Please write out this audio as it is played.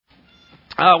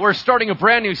We're starting a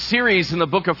brand new series in the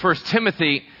book of 1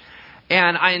 Timothy,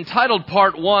 and I entitled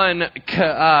part 1,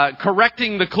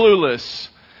 Correcting the Clueless.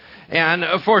 And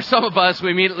for some of us,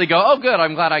 we immediately go, oh good,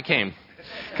 I'm glad I came.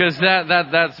 Because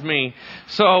that's me.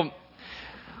 So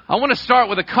I want to start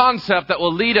with a concept that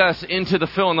will lead us into the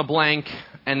fill in the blank,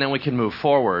 and then we can move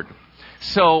forward.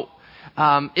 So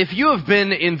if you have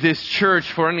been in this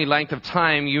church for any length of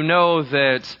time, you know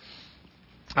that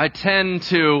I tend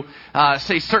to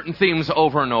say certain themes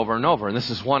over and over and over, and this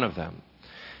is one of them.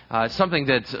 It's something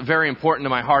that's very important to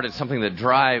my heart. It's something that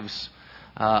drives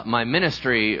my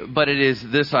ministry, but it is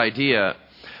this idea.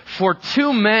 For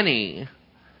too many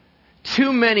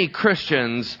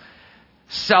Christians,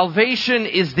 salvation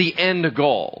is the end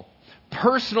goal.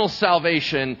 Personal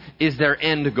salvation is their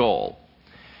end goal.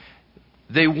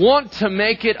 They want to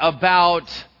make it about,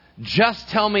 just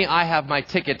tell me I have my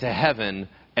ticket to heaven,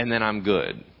 and then I'm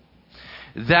good.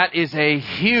 That is a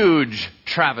huge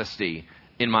travesty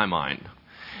in my mind.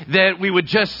 That we would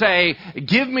just say,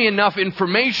 give me enough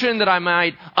information that I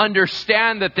might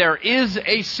understand that there is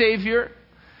a Savior,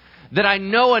 that I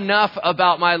know enough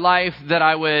about my life that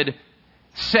I would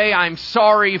say I'm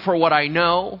sorry for what I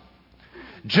know.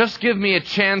 Just give me a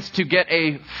chance to get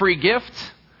a free gift,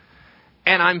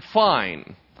 and I'm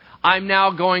fine. I'm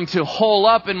now going to hole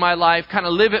up in my life, kind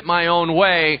of live it my own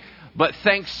way, but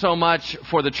thanks so much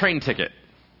for the train ticket.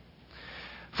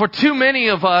 For too many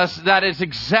of us, that is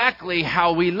exactly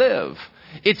how we live.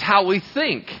 It's how we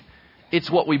think. It's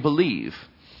what we believe.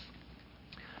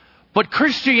 But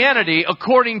Christianity,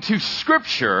 according to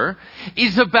Scripture,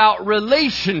 is about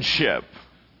relationship.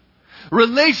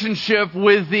 Relationship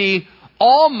with the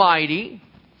Almighty,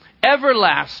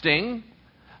 everlasting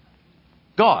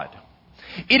God.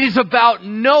 It is about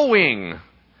knowing,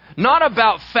 not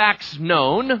about facts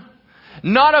known,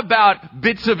 not about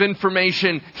bits of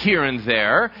information here and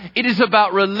there. It is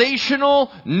about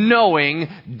relational knowing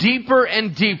deeper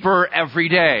and deeper every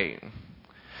day.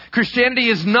 Christianity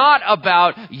is not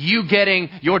about you getting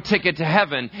your ticket to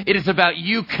heaven. It is about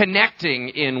you connecting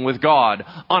in with God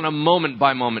on a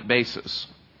moment-by-moment basis.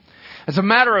 As a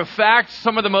matter of fact,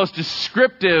 some of the most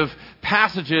descriptive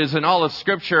passages in all of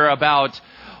Scripture about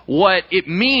what it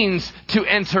means to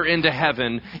enter into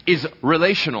heaven is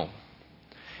relational.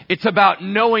 It's about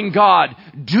knowing God.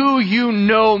 Do you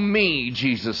know me,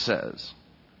 Jesus says.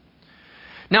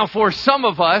 Now, for some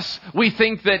of us, we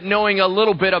think that knowing a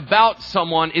little bit about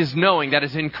someone is knowing. That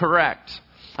is incorrect.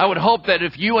 I would hope that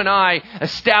if you and I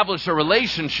establish a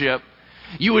relationship,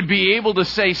 you would be able to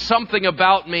say something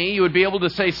about me. You would be able to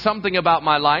say something about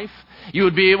my life. You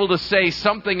would be able to say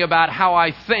something about how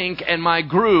I think and my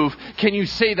groove. Can you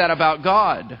say that about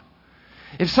God?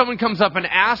 If someone comes up and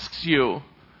asks you,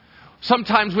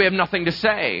 sometimes we have nothing to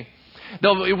say.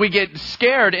 We get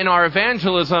scared in our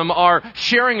evangelism. Our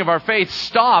sharing of our faith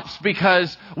stops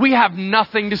because we have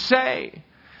nothing to say.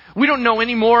 We don't know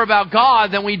any more about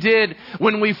God than we did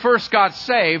when we first got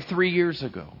saved 3 years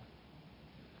ago.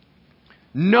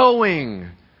 Knowing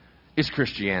is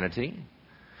Christianity.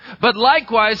 But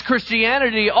likewise,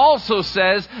 Christianity also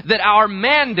says that our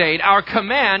mandate, our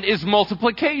command is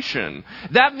multiplication.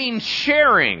 That means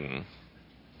sharing.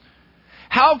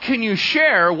 How can you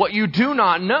share what you do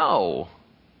not know?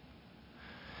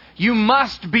 You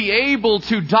must be able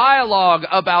to dialogue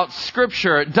about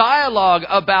Scripture, dialogue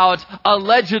about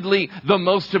allegedly the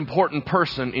most important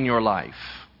person in your life.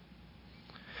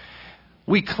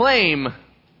 We claim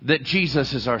that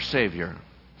Jesus is our Savior.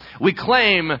 We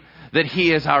claim that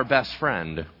He is our best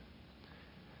friend.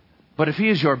 But if He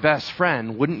is your best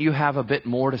friend, wouldn't you have a bit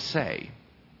more to say?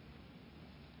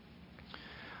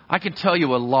 I can tell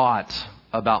you a lot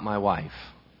about my wife.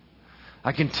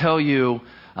 I can tell you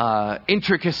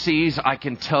intricacies. I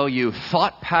can tell you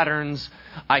thought patterns.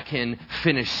 I can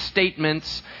finish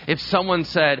statements. If someone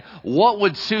said, what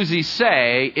would Susie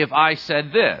say if I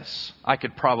said this? I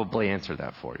could probably answer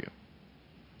that for you.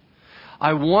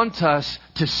 I want us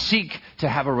to seek to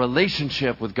have a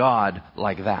relationship with God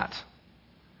like that.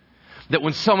 That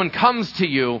when someone comes to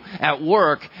you at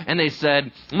work and they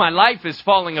said, my life is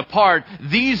falling apart,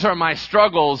 these are my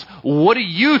struggles, what do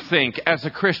you think as a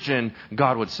Christian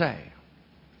God would say?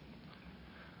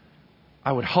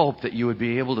 I would hope that you would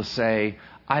be able to say,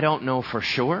 I don't know for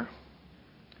sure.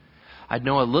 I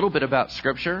know a little bit about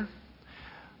Scripture,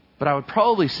 but I would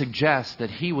probably suggest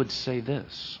that he would say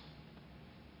this.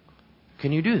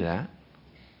 Can you do that?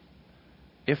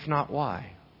 If not,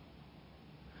 why?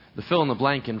 The fill in the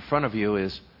blank in front of you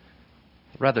is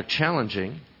rather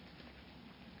challenging.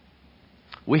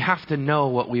 We have to know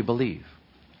what we believe.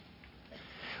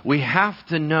 We have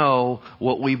to know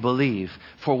what we believe.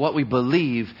 For what we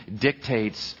believe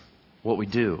dictates what we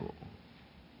do.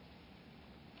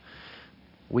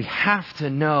 We have to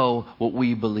know what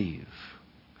we believe.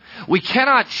 We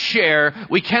cannot share,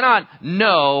 we cannot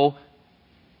know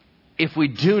if we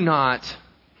do not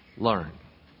learn.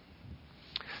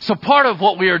 So part of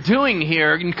what we are doing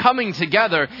here in coming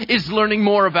together is learning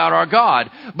more about our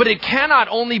God. But it cannot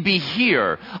only be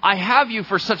here. I have you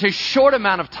for such a short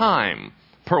amount of time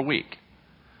per week.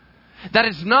 That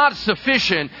is not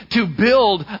sufficient to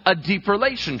build a deep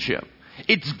relationship.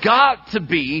 It's got to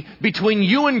be between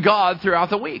you and God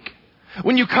throughout the week.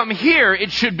 When you come here,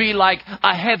 it should be like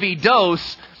a heavy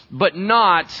dose, but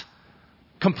not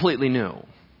completely new.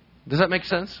 Does that make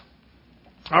sense?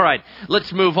 All right,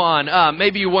 let's move on.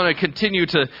 Maybe you want to continue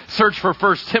to search for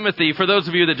 1 Timothy. For those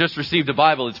of you that just received a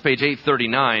Bible, it's page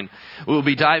 839. We'll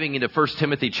be diving into 1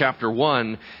 Timothy chapter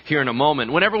 1 here in a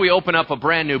moment. Whenever we open up a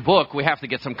brand new book, we have to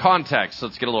get some context. So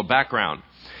let's get a little background.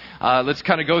 Let's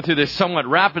kind of go through this somewhat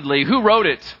rapidly. Who wrote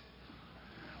it?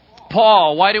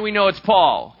 Paul. Why do we know it's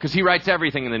Paul? Because he writes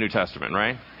everything in the New Testament,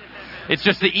 right? It's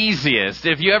just the easiest.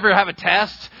 If you ever have a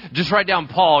test, just write down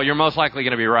Paul. You're most likely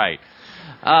going to be right.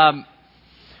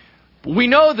 We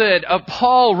know that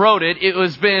Paul wrote it. It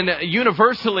was been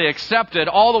universally accepted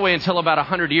all the way until about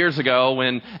 100 years ago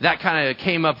when that kind of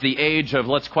came up the age of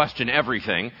let's question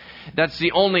everything. That's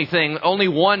the only thing. Only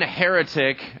one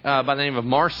heretic by the name of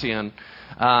Marcion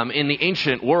in the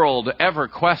ancient world ever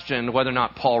questioned whether or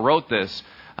not Paul wrote this.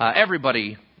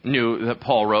 Everybody knew that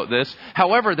Paul wrote this.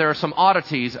 However, there are some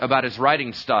oddities about his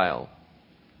writing style.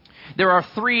 There are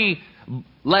 3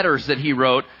 letters that he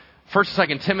wrote, 1st,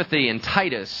 2nd Timothy, and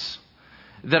Titus,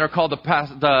 that are called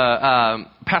the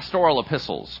pastoral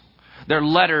epistles. They're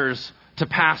letters to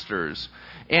pastors.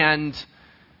 And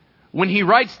when he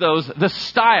writes those, the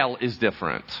style is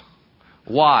different.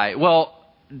 Why? Well,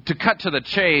 to cut to the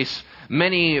chase,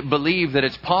 many believe that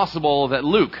it's possible that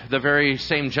Luke, the very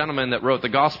same gentleman that wrote the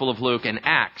Gospel of Luke and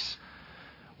Acts,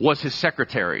 was his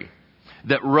secretary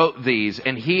that wrote these,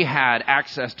 and he had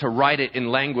access to write it in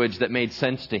language that made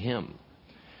sense to him.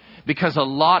 Because a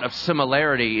lot of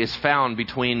similarity is found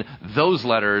between those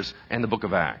letters and the book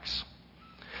of Acts.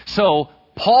 So,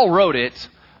 Paul wrote it,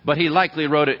 but he likely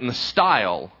wrote it in the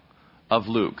style of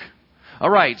Luke.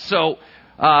 All right, so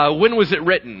when was it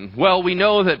written? Well, we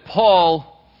know that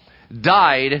Paul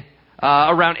died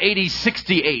around AD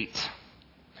 68.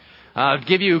 To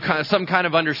give you some kind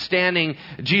of understanding,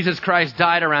 Jesus Christ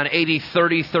died around AD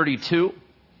 30, 32.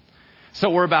 So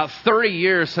we're about 30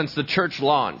 years since the church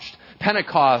launched.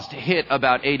 Pentecost hit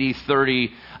about AD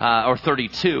 30 or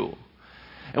 32.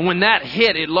 And when that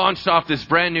hit, it launched off this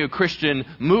brand new Christian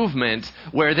movement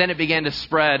where then it began to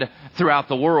spread throughout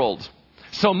the world.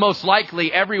 So most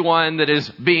likely everyone that is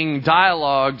being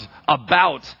dialogued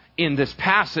about in this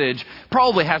passage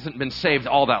probably hasn't been saved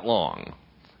all that long.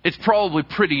 It's probably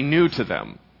pretty new to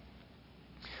them.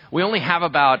 We only have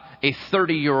about a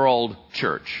 30-year-old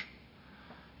church.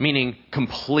 Meaning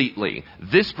completely.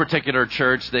 This particular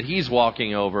church that he's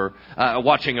watching over,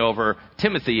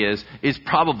 Timothy is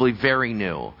probably very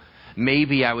new.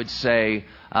 Maybe I would say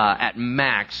at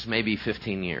max, maybe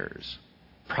 15 years.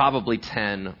 Probably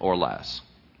 10 or less.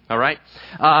 All right?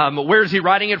 Where is he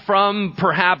writing it from?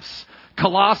 Perhaps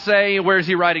Colossae. Where is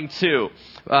he writing to?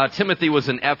 Timothy was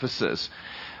in Ephesus.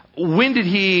 When did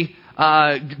he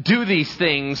do these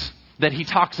things that he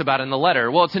talks about in the letter?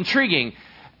 Well, it's intriguing.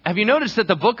 Have you noticed that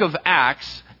the book of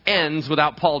Acts ends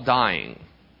without Paul dying?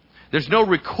 There's no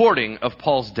recording of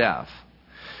Paul's death.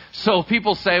 So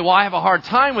people say, well, I have a hard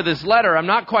time with this letter. I'm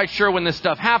not quite sure when this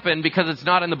stuff happened because it's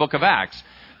not in the book of Acts.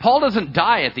 Paul doesn't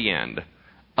die at the end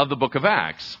of the book of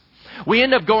Acts. We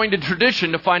end up going to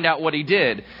tradition to find out what he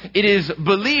did. It is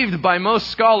believed by most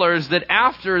scholars that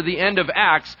after the end of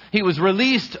Acts, he was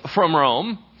released from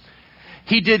Rome.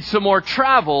 He did some more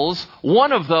travels.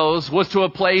 One of those was to a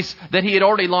place that he had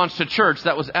already launched a church.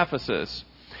 That was Ephesus.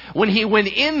 When he went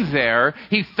in there,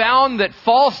 he found that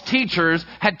false teachers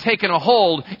had taken a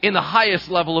hold in the highest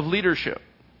level of leadership.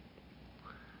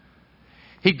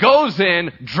 He goes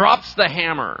in, drops the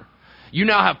hammer. You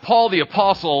now have Paul the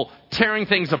Apostle tearing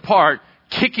things apart,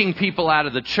 kicking people out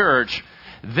of the church,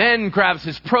 then grabs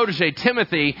his protege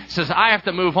Timothy, says, I have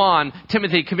to move on.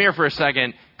 Timothy, come here for a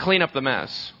second, clean up the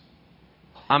mess.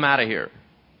 I'm out of here.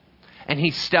 And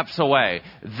he steps away.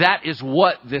 That is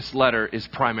what this letter is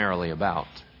primarily about.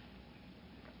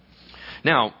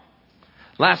 Now,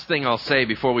 last thing I'll say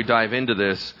before we dive into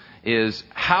this is,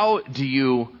 how do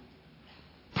you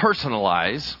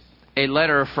personalize a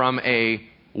letter from a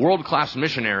world-class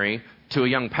missionary to a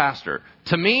young pastor?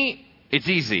 To me, it's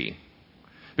easy,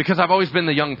 because I've always been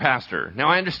the young pastor. Now,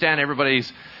 I understand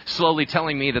everybody's slowly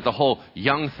telling me that the whole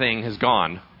young thing has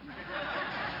gone.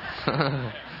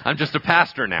 I'm just a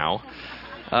pastor now.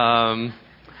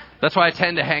 That's why I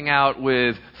tend to hang out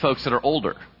with folks that are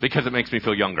older, because it makes me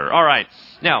feel younger. All right.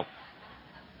 Now,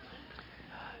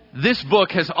 this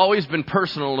book has always been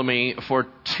personal to me for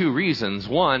two reasons.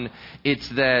 One, it's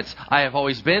that I have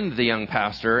always been the young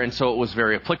pastor, and so it was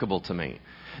very applicable to me.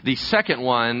 The second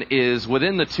one is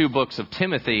within the two books of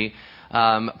Timothy,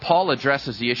 Paul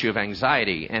addresses the issue of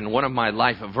anxiety, and one of my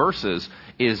life verses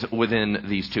is within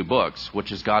these two books,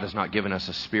 which is God has not given us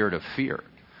a spirit of fear,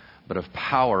 but of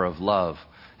power, of love,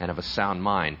 and of a sound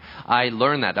mind. I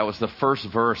learned that. That was the first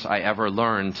verse I ever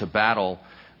learned to battle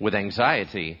with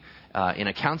anxiety in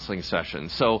a counseling session.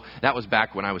 So that was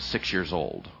back when I was 6 years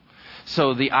old.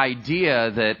 So the idea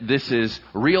that this is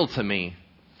real to me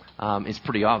is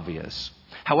pretty obvious.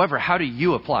 However, how do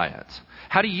you apply it?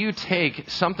 How do you take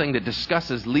something that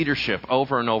discusses leadership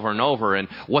over and over and over, and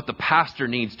what the pastor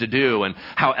needs to do, and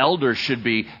how elders should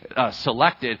be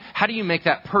selected? How do you make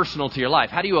that personal to your life?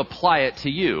 How do you apply it to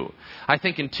you? I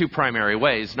think in two primary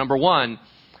ways. Number one,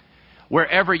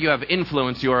 wherever you have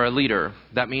influence, you are a leader.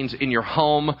 That means in your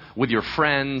home, with your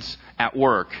friends, at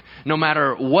work. No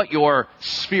matter what your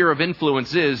sphere of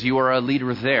influence is, you are a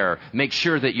leader there. Make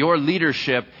sure that your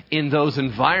leadership in those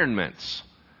environments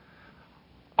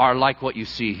are like what you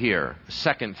see here.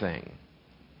 Second thing,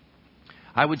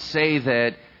 I would say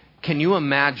that, can you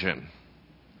imagine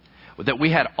that we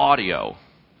had audio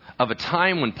of a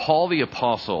time when Paul the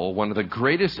Apostle, one of the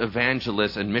greatest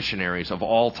evangelists and missionaries of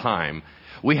all time,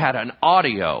 we had an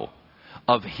audio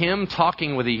of him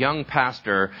talking with a young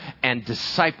pastor and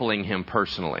discipling him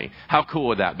personally. How cool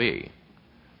would that be?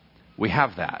 We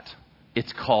have that.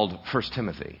 It's called 1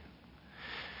 Timothy.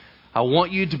 I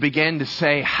want you to begin to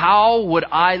say, how would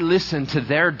I listen to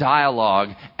their dialogue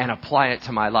and apply it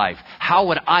to my life? How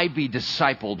would I be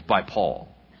discipled by Paul?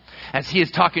 As he is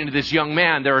talking to this young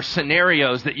man, there are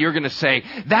scenarios that you're going to say,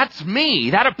 that's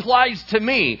me. That applies to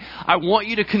me. I want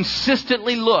you to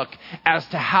consistently look as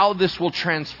to how this will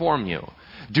transform you.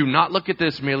 Do not look at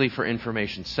this merely for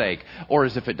information's sake or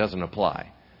as if it doesn't apply,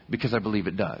 because I believe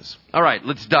it does. All right,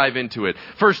 let's dive into it.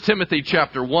 1 Timothy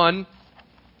chapter 1,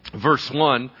 verse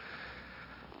 1.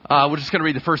 We're just going to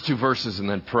read the first two verses and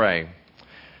then pray. It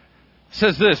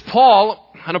says this,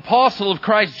 Paul, an apostle of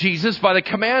Christ Jesus, by the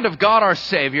command of God our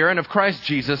Savior and of Christ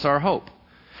Jesus our hope.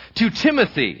 To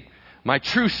Timothy, my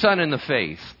true son in the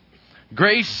faith,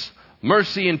 grace,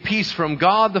 mercy, and peace from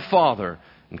God the Father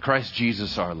and Christ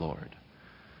Jesus our Lord.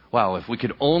 Wow, if we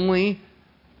could only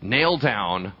nail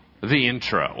down the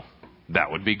intro,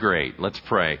 that would be great. Let's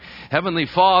pray. Heavenly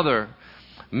Father,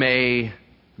 may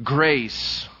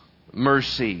grace,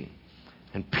 mercy,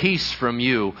 and peace from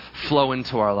you flow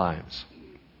into our lives.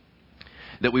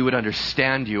 That we would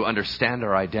understand you, understand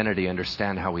our identity,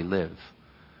 understand how we live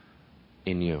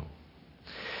in you.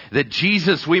 That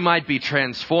Jesus, we might be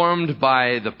transformed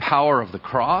by the power of the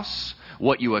cross,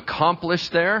 what you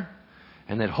accomplished there,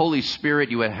 and that Holy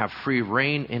Spirit, you would have free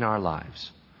reign in our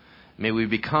lives. May we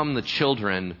become the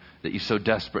children that you so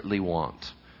desperately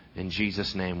want. In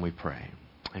Jesus' name we pray.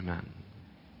 Amen.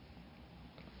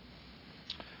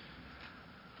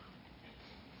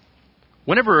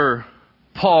 Whenever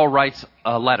Paul writes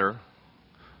a letter,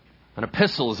 an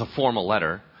epistle is a formal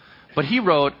letter, but he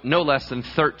wrote no less than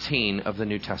 13 of the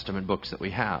New Testament books that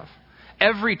we have.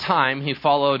 Every time he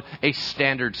followed a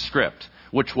standard script,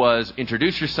 which was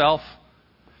introduce yourself,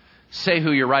 say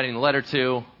who you're writing the letter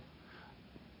to,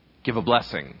 give a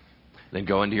blessing, then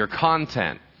go into your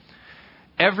content.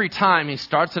 Every time he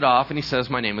starts it off and he says,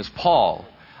 my name is Paul.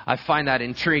 I find that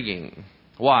intriguing.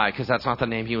 Why? Because that's not the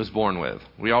name he was born with.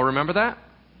 We all remember that?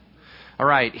 All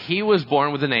right. He was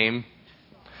born with the name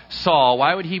Saul.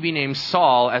 Why would he be named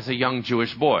Saul as a young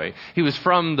Jewish boy? He was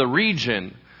from the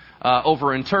region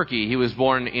over in Turkey. He was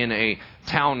born in a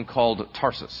town called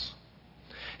Tarsus.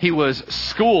 He was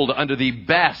schooled under the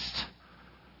best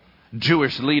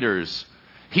Jewish leaders.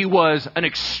 He was an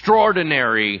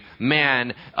extraordinary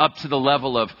man up to the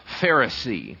level of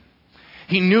Pharisee.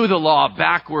 He knew the law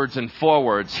backwards and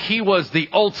forwards. He was the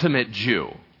ultimate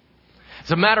Jew.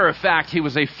 As a matter of fact, he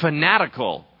was a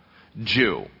fanatical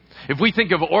Jew. If we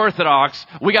think of Orthodox,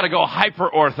 we got to go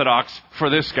hyper-Orthodox for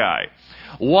this guy.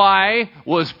 Why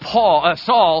was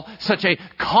Saul such a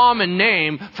common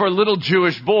name for little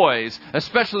Jewish boys,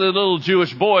 especially the little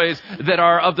Jewish boys that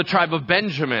are of the tribe of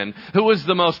Benjamin? Who was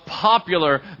the most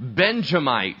popular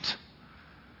Benjamite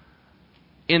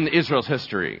in Israel's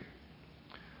history?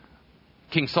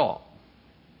 King Saul.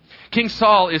 King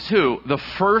Saul is who? The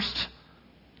first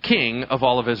king of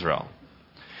all of Israel.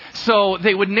 So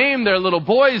they would name their little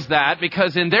boys that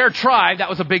because in their tribe that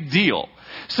was a big deal.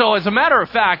 So as a matter of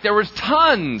fact, there was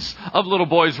tons of little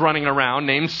boys running around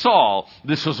named Saul.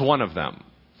 This was one of them.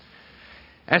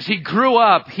 As he grew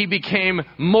up, he became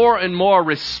more and more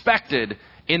respected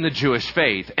in the Jewish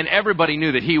faith. And everybody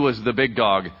knew that he was the big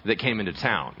dog that came into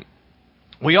town.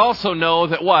 We also know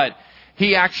that what?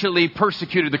 He actually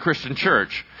persecuted the Christian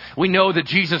church. We know that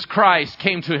Jesus Christ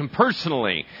came to him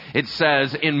personally. It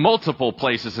says in multiple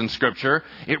places in Scripture,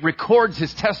 it records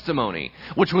his testimony,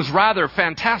 which was rather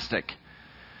fantastic.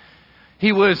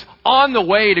 He was on the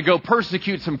way to go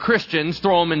persecute some Christians,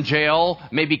 throw them in jail,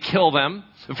 maybe kill them.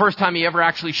 The first time he ever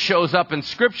actually shows up in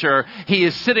Scripture, he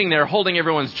is sitting there holding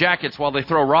everyone's jackets while they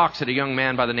throw rocks at a young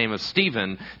man by the name of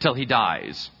Stephen till he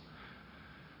dies.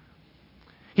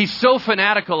 He's so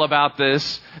fanatical about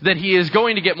this that he is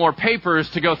going to get more papers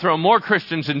to go throw more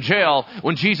Christians in jail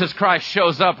when Jesus Christ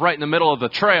shows up right in the middle of the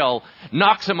trail,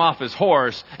 knocks him off his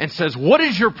horse, and says, "What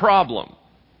is your problem?"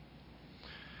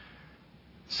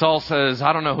 Saul says,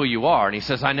 "I don't know who you are." And he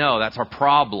says, "I know, that's our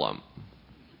problem.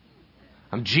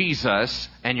 I'm Jesus,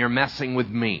 and you're messing with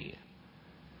me."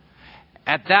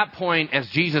 At that point, as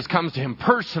Jesus comes to him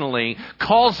personally,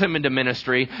 calls him into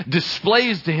ministry,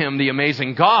 displays to him the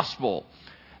amazing gospel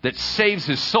that saves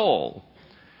his soul,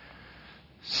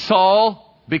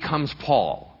 Saul becomes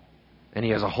Paul, and he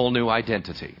has a whole new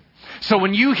identity. So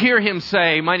when you hear him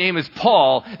say, "My name is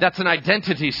Paul," that's an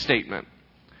identity statement.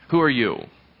 Who are you?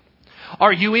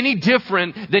 Are you any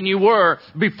different than you were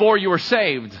before you were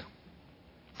saved?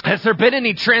 Has there been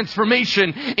any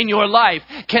transformation in your life?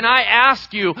 Can I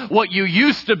ask you what you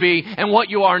used to be and what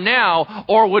you are now?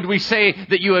 Or would we say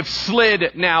that you have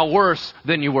slid now worse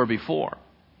than you were before?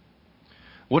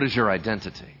 What is your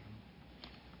identity?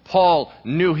 Paul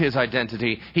knew his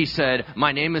identity. He said,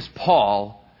 "My name is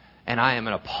Paul, and I am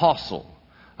an apostle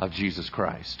of Jesus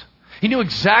Christ." He knew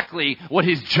exactly what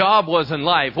his job was in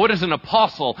life. What is an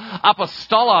apostle?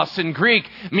 Apostolos in Greek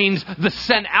means the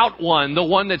sent out one, the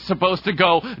one that's supposed to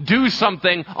go do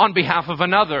something on behalf of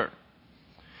another.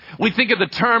 We think of the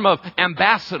term of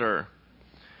ambassador.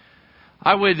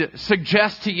 I would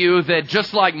suggest to you that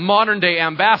just like modern day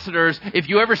ambassadors, if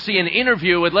you ever see an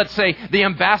interview with, let's say, the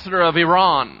ambassador of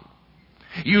Iran,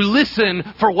 you listen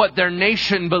for what their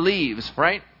nation believes,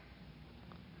 right?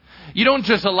 You don't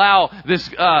just allow this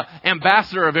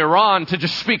ambassador of Iran to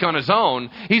just speak on his own.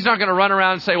 He's not going to run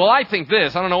around and say, "Well, I think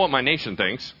this. I don't know what my nation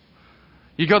thinks."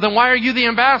 You go, "Then why are you the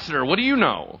ambassador? What do you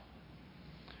know?"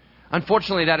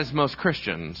 Unfortunately, that is most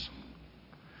Christians.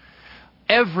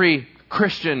 Every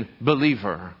Christian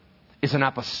believer is an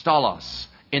apostolos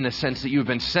in the sense that you've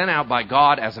been sent out by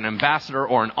God as an ambassador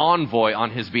or an envoy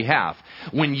on his behalf.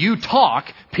 When you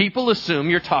talk, people assume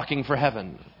you're talking for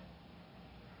heaven.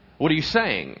 What are you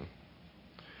saying?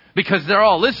 Because they're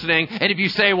all listening, and if you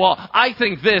say, "Well, I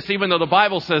think this, even though the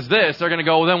Bible says this," they're going to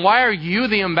go, "Well, then why are you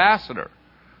the ambassador?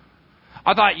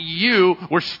 I thought you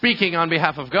were speaking on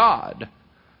behalf of God."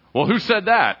 "Well, who said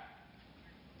that?"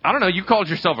 "I don't know. You called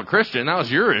yourself a Christian. That was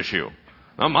your issue,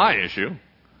 not my issue."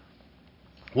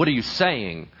 What are you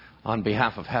saying on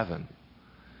behalf of heaven?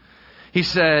 He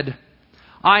said,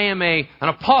 "I am an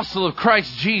apostle of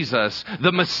Christ Jesus,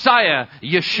 the Messiah,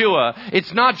 Yeshua."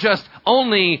 It's not just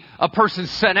only a person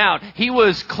sent out. He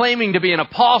was claiming to be an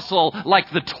apostle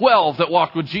like the 12 that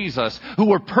walked with Jesus, who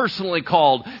were personally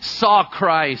called, saw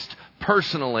Christ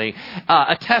personally,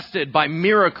 attested by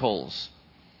miracles,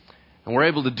 and were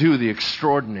able to do the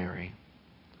extraordinary.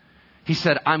 He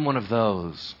said, "I'm one of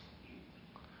those."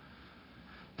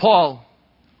 Paul,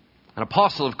 an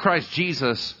apostle of Christ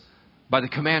Jesus, by the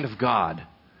command of God,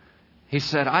 he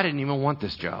said, "I didn't even want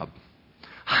this job.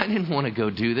 I didn't want to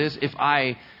go do this. If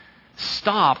I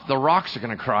stop, the rocks are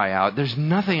going to cry out. There's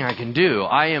nothing I can do.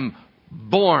 I am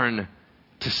born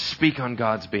to speak on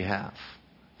God's behalf.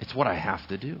 It's what I have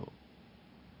to do."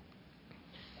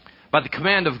 By the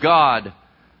command of God,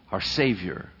 our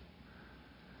Savior.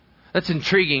 That's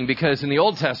intriguing because in the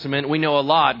Old Testament, we know a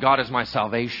lot. God is my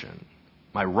salvation,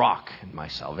 my rock and my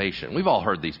salvation. We've all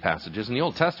heard these passages. In the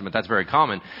Old Testament, that's very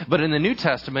common. But in the New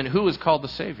Testament, who is called the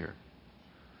Savior?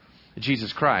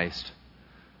 Jesus Christ.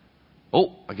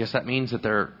 Oh, I guess that means that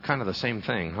they're kind of the same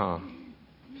thing, huh?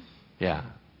 Yeah.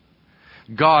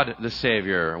 God the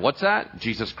Savior. What's that?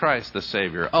 Jesus Christ the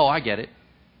Savior. Oh, I get it.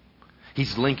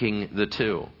 He's linking the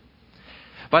two.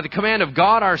 By the command of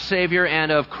God our Savior and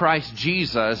of Christ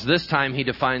Jesus, this time he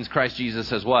defines Christ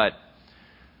Jesus as what?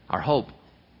 Our hope.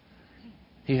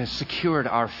 He has secured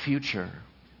our future.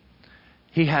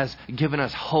 He has given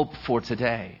us hope for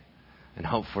today and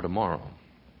hope for tomorrow.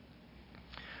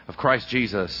 Of Christ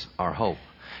Jesus, our hope.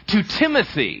 To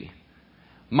Timothy,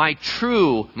 my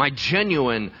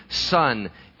genuine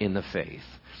son in the faith.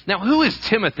 Now, who is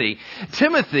Timothy?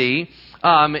 Timothy,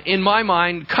 in my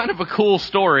mind, kind of a cool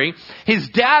story. His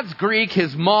dad's Greek,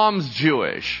 his mom's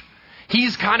Jewish.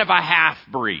 He's kind of a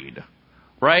half-breed,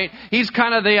 right? He's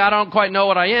kind of I don't quite know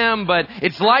what I am, but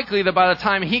it's likely that by the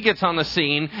time he gets on the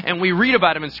scene and we read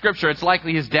about him in Scripture, it's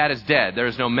likely his dad is dead. There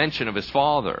is no mention of his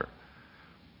father.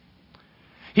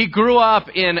 He grew up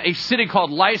in a city called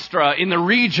Lystra in the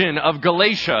region of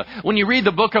Galatia. When you read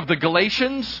the book of the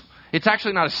Galatians, it's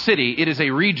actually not a city, it is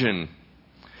a region.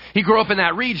 He grew up in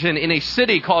that region in a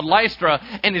city called Lystra,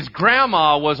 and his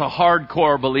grandma was a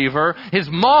hardcore believer. His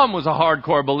mom was a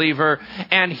hardcore believer,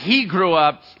 and he grew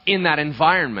up in that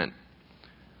environment.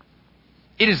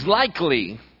 It is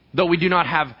likely, though we do not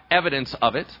have evidence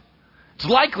of it, it's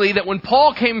likely that when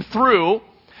Paul came through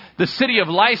the city of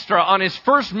Lystra on his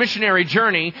first missionary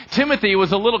journey, Timothy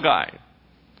was a little guy.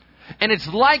 And it's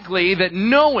likely that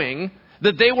knowing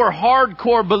that they were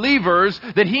hardcore believers,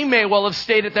 that he may well have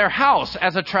stayed at their house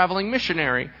as a traveling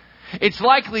missionary. It's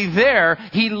likely there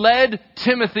he led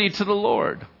Timothy to the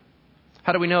Lord.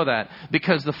 How do we know that?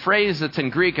 Because the phrase that's in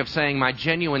Greek of saying, my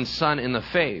genuine son in the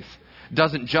faith,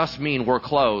 doesn't just mean we're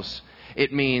close.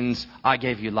 It means I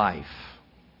gave you life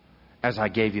as I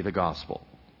gave you the gospel.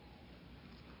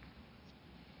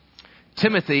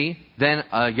 Timothy, then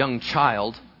a young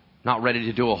child, not ready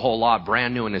to do a whole lot,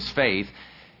 brand new in his faith,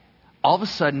 all of a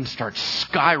sudden starts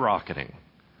skyrocketing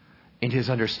in his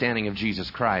understanding of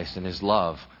Jesus Christ and his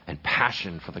love and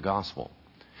passion for the gospel.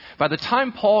 By the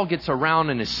time Paul gets around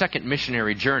in his second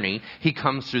missionary journey, he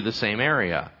comes through the same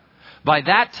area. By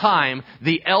that time,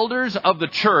 the elders of the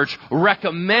church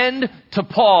recommend to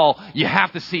Paul, you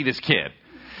have to see this kid.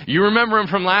 You remember him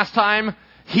from last time?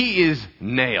 He is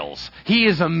nails. He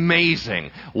is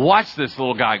amazing. Watch this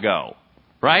little guy go.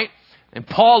 Right? And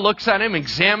Paul looks at him,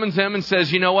 examines him, and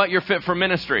says, you know what? You're fit for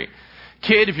ministry.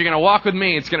 Kid, if you're going to walk with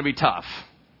me, it's going to be tough.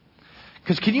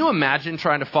 Because can you imagine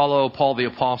trying to follow Paul the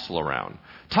Apostle around?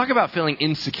 Talk about feeling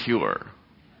insecure.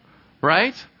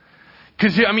 Right?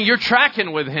 Because, you're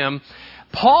tracking with him.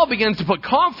 Paul begins to put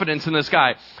confidence in this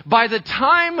guy. By the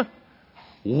time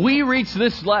we reach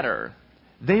this letter,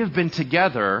 they have been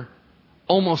together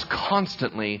almost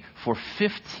constantly for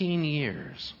 15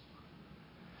 years.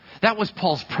 That was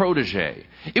Paul's protege.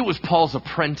 It was Paul's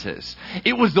apprentice.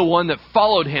 It was the one that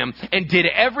followed him and did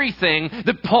everything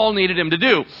that Paul needed him to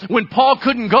do. When Paul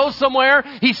couldn't go somewhere,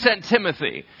 he sent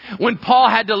Timothy. When Paul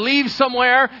had to leave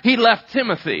somewhere, he left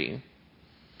Timothy.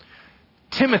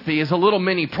 Timothy is a little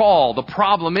mini Paul. The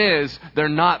problem is they're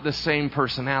not the same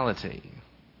personality.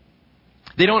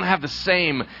 They don't have the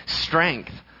same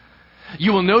strength.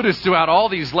 You will notice throughout all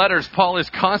these letters, Paul is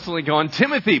constantly going,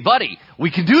 Timothy, buddy, we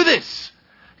can do this.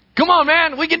 Come on,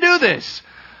 man, we can do this.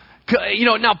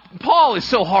 Now, Paul is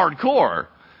so hardcore.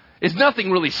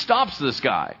 Nothing really stops this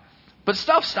guy. But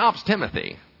stuff stops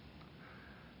Timothy.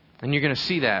 And you're going to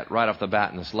see that right off the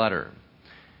bat in this letter.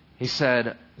 He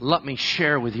said, let me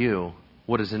share with you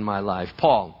what is in my life.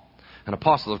 Paul, an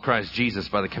apostle of Christ Jesus,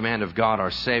 by the command of God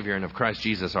our Savior and of Christ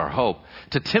Jesus our hope,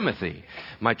 to Timothy,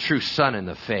 my true son in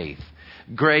the faith,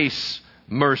 grace,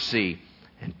 mercy,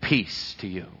 and peace to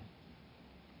you.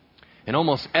 In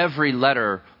almost every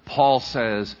letter, Paul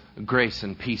says, grace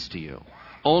and peace to you.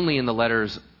 Only in the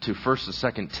letters to 1st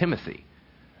and 2nd Timothy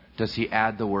does he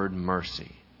add the word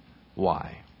mercy.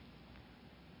 Why?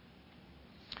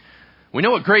 We know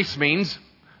what grace means.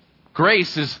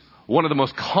 Grace is one of the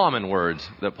most common words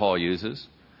that Paul uses.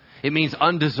 It means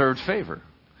undeserved favor.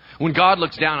 When God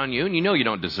looks down on you, and you know you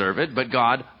don't deserve it, but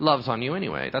God loves on you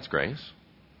anyway. That's grace.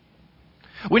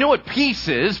 We know what peace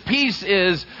is. Peace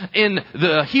is, in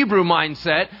the Hebrew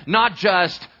mindset, not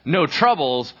just no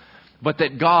troubles, but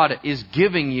that God is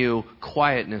giving you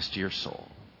quietness to your soul.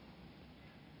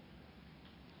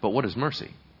 But what is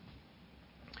mercy?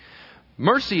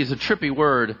 Mercy is a trippy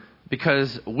word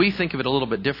because we think of it a little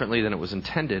bit differently than it was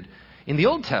intended. In the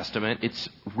Old Testament, it's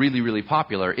really, really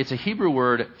popular. It's a Hebrew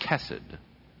word, chesed.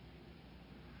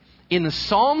 In the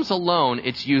Psalms alone,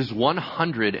 it's used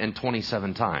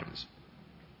 127 times.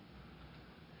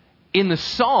 In the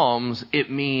Psalms, it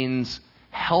means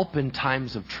help in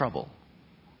times of trouble.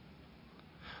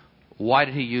 Why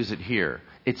did he use it here?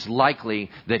 It's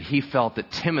likely that he felt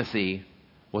that Timothy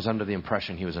was under the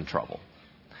impression he was in trouble.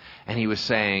 And he was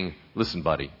saying, listen,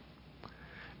 buddy,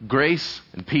 grace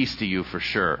and peace to you for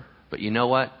sure. But you know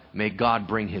what? May God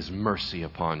bring his mercy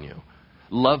upon you.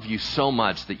 Love you so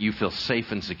much that you feel safe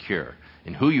and secure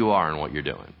in who you are and what you're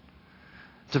doing.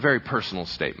 It's a very personal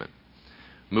statement.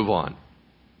 Move on.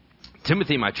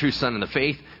 Timothy, my true son in the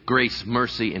faith, grace,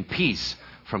 mercy, and peace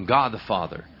from God the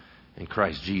Father and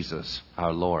Christ Jesus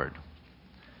our Lord.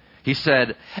 He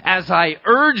said, as I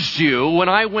urged you when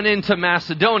I went into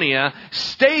Macedonia,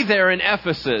 stay there in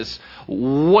Ephesus.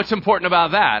 What's important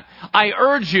about that? I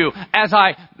urge you as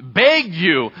I begged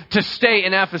you to stay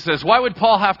in Ephesus. Why would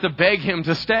Paul have to beg him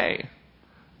to stay?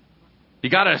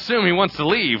 You got to assume he wants to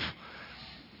leave.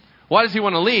 Why does he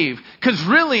want to leave? Because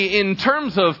really, in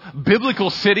terms of biblical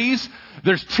cities,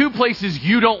 there's two places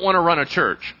you don't want to run a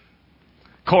church.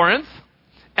 Corinth,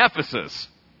 Ephesus.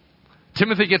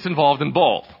 Timothy gets involved in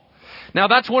both. Now,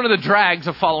 that's one of the drags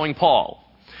of following Paul.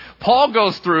 Paul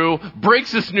goes through,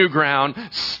 breaks this new ground,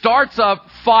 starts up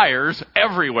fires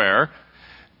everywhere,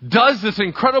 does this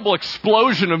incredible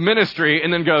explosion of ministry,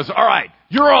 and then goes, all right,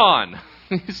 you're on.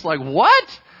 He's like,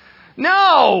 what?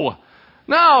 No.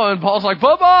 And Paul's like,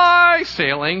 bye-bye,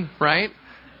 sailing, right?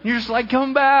 You're just like,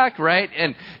 come back, right?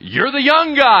 And you're the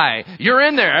young guy. You're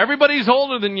in there. Everybody's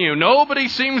older than you. Nobody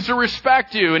seems to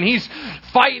respect you. And he's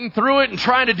fighting through it and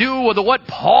trying to do what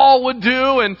Paul would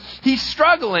do. And he's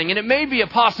struggling. And it may be a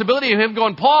possibility of him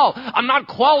going, Paul, I'm not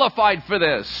qualified for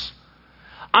this.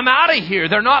 I'm out of here.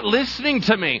 They're not listening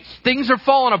to me. Things are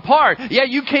falling apart. Yeah,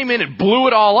 you came in and blew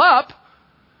it all up.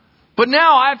 But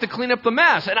now I have to clean up the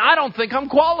mess. And I don't think I'm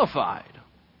qualified.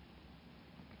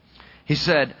 He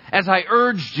said, as I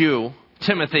urged you,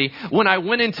 Timothy, when I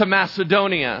went into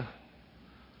Macedonia,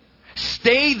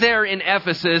 stay there in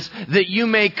Ephesus that you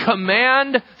may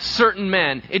command certain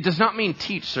men. It does not mean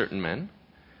teach certain men.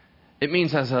 It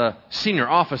means as a senior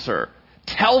officer,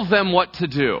 tell them what to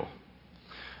do.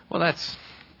 Well, it's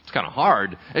kind of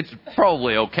hard. It's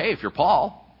probably okay if you're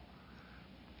Paul.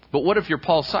 But what if you're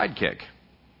Paul's sidekick?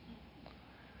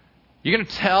 You're going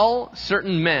to tell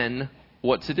certain men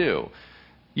what to do.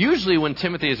 Usually when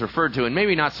Timothy is referred to, and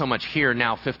maybe not so much here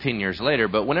now 15 years later,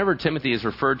 but whenever Timothy is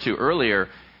referred to earlier,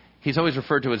 he's always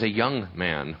referred to as a young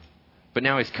man. But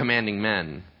now he's commanding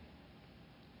men.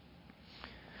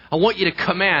 I want you to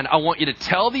command. I want you to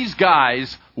tell these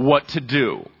guys what to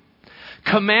do.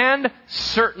 Command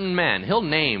certain men. He'll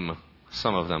name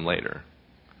some of them later.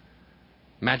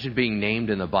 Imagine being named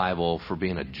in the Bible for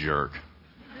being a jerk.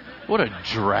 What a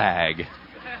drag.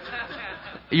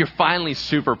 You're finally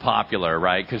super popular,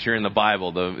 right? Because you're in the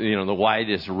Bible, the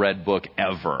widest read book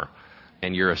ever.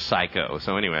 And you're a psycho.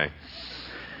 So anyway.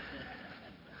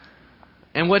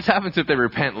 And what happens if they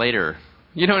repent later?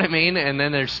 You know what I mean? And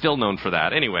then they're still known for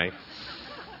that. Anyway.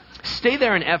 Stay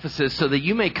there in Ephesus so that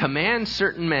you may command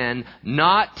certain men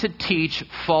not to teach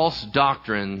false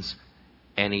doctrines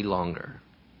any longer.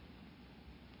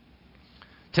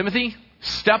 Timothy,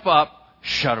 step up,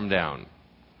 shut them down.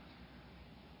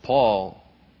 Paul,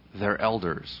 they're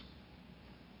elders.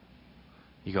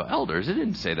 You go, elders? It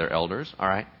didn't say they're elders. All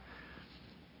right.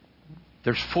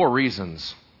 There's 4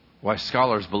 reasons why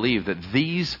scholars believe that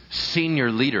these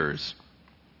senior leaders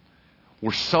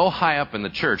were so high up in the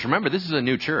church. Remember, this is a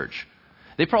new church.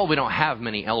 They probably don't have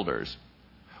many elders.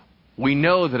 We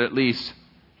know that at least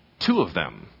 2 of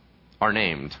them are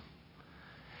named.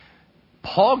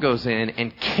 Paul goes in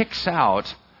and kicks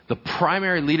out the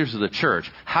primary leaders of the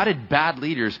church. How did bad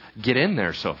leaders get in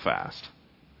there so fast?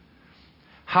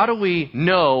 How do we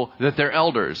know that they're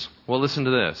elders? Well, listen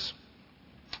to this.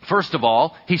 First of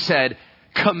all, he said,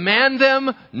 command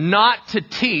them not to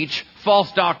teach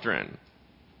false doctrine.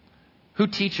 Who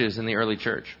teaches in the early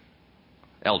church?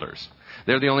 Elders.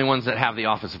 They're the only ones that have the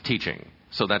office of teaching.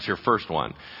 So that's your first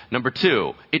one. Number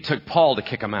 2, it took Paul to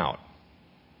kick them out.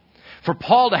 For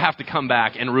Paul to have to come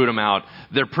back and root them out,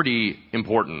 they're pretty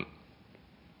important.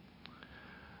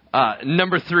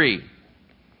 Number 3.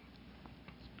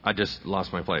 I just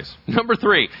lost my place. Number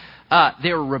 3,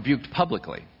 they were rebuked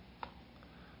publicly.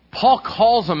 Paul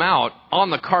calls them out on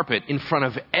the carpet in front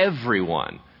of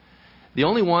everyone. The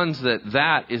only ones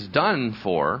that is done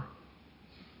for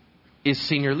is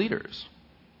senior leaders.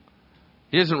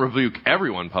 He doesn't rebuke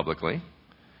everyone publicly.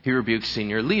 He rebukes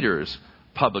senior leaders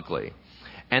publicly.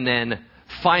 And then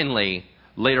finally,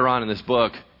 later on in this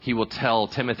book, he will tell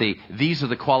Timothy, these are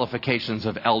the qualifications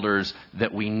of elders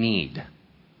that we need.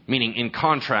 Meaning in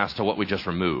contrast to what we just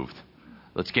removed.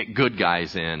 Let's get good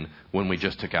guys in when we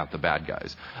just took out the bad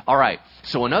guys. All right.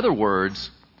 So in other words,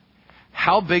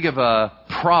 how big of a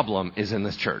problem is in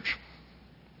this church?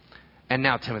 And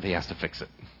now Timothy has to fix it.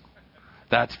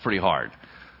 That's pretty hard.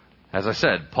 As I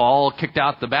said, Paul kicked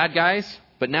out the bad guys,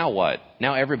 but now what?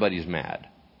 Now everybody's mad.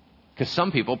 Because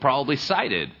some people probably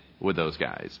sided with those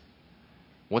guys.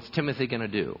 What's Timothy going to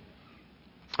do?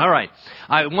 All right.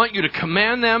 I want you to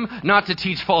command them not to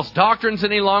teach false doctrines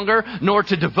any longer, nor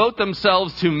to devote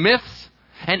themselves to myths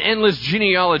and endless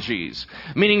genealogies,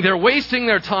 meaning they're wasting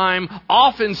their time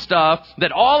off in stuff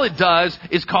that all it does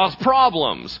is cause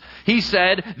problems. He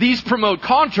said, these promote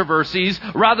controversies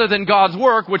rather than God's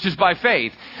work, which is by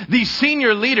faith. These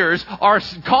senior leaders are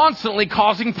constantly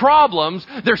causing problems.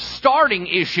 They're starting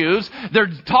issues.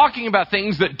 They're talking about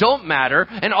things that don't matter,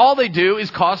 and all they do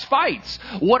is cause fights.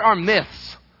 What are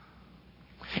myths?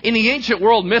 In the ancient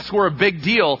world, myths were a big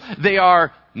deal. They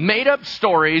are made-up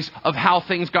stories of how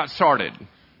things got started.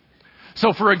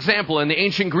 So, for example, in the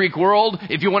ancient Greek world,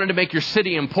 if you wanted to make your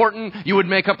city important, you would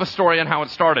make up a story on how it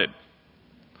started.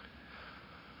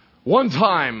 One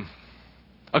time,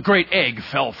 a great egg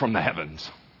fell from the heavens.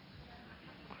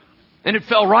 And it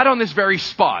fell right on this very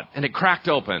spot, and it cracked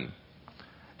open.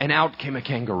 And out came a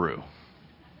kangaroo.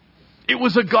 It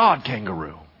was a god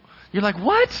kangaroo. You're like,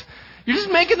 what? You're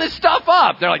just making this stuff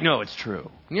up. They're like, no, it's true.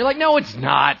 And you're like, no, it's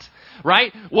not.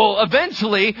 Right? Well,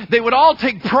 eventually, they would all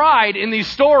take pride in these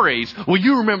stories. Well,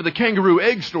 you remember the kangaroo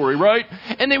egg story, right?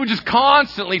 And they would just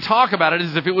constantly talk about it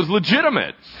as if it was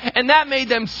legitimate. And that made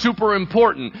them super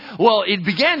important. Well, it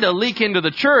began to leak into the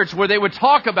church where they would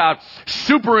talk about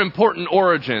super important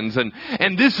origins.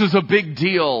 And this is a big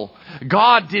deal.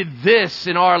 God did this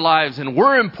in our lives and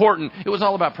we're important. It was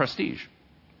all about prestige.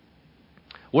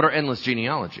 What are endless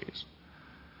genealogies?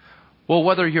 Well,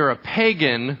 whether you're a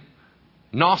pagan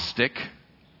Gnostic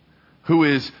who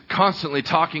is constantly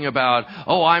talking about,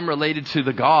 oh, I'm related to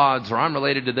the gods, or I'm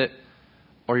related to the...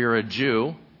 Or you're a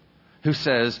Jew who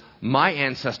says, my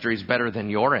ancestry is better than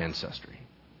your ancestry.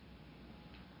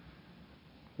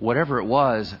 Whatever it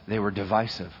was, they were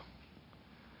divisive.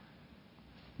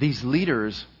 These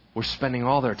leaders were spending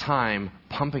all their time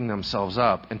pumping themselves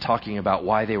up and talking about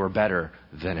why they were better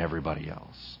than everybody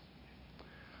else.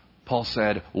 Paul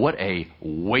said, what a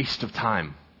waste of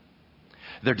time.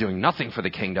 They're doing nothing for the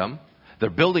kingdom.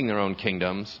 They're building their own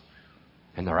kingdoms.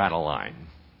 And they're out of line.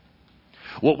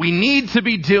 What we need to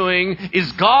be doing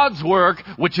is God's work,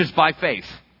 which is by faith.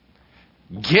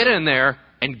 Get in there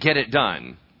and get it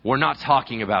done. We're not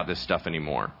talking about this stuff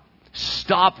anymore.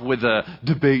 Stop with the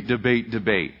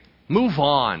debate. Move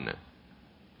on.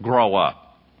 Grow up.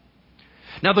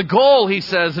 Now the goal, he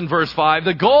says in verse 5,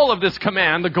 the goal of this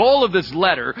command, the goal of this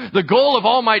letter, the goal of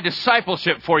all my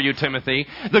discipleship for you, Timothy,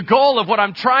 the goal of what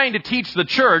I'm trying to teach the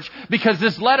church, because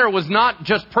this letter was not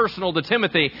just personal to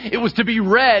Timothy, it was to be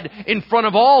read in front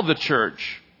of all the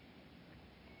church.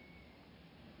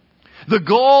 The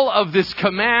goal of this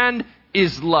command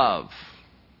is love.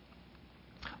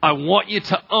 I want you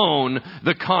to own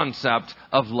the concept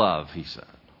of love, he said.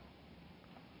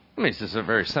 I mean, this is the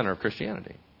very center of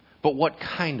Christianity. But what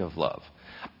kind of love?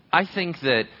 I think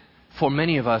that for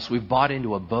many of us, we've bought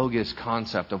into a bogus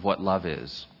concept of what love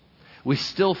is. We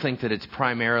still think that it's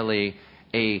primarily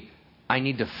I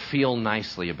need to feel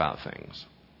nicely about things.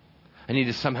 I need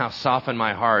to somehow soften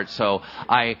my heart so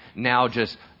I now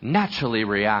just naturally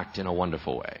react in a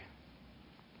wonderful way.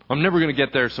 I'm never going to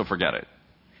get there, so forget it.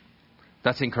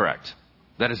 That's incorrect.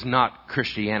 That is not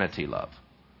Christianity love.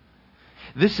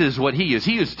 This is what he used.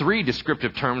 He used 3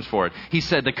 descriptive terms for it. He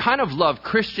said the kind of love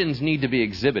Christians need to be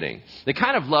exhibiting, the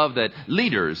kind of love that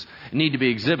leaders need to be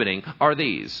exhibiting are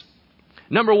these.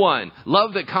 Number 1,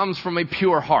 love that comes from a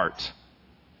pure heart.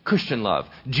 Christian love.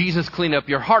 Jesus clean up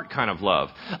your heart kind of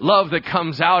love. Love that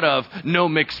comes out of no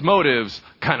mixed motives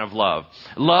kind of love.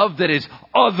 Love that is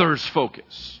others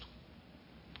focused.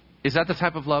 Is that the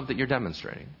type of love that you're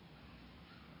demonstrating?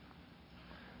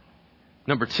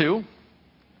 Number 2,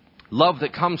 love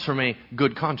that comes from a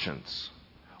good conscience,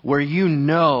 where you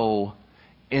know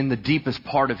in the deepest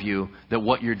part of you that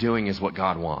what you're doing is what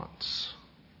God wants.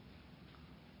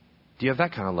 Do you have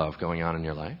that kind of love going on in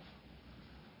your life?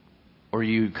 Or are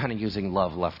you kind of using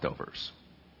love leftovers?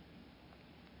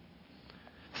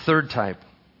 Third type,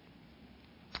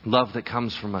 love that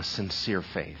comes from a sincere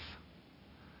faith.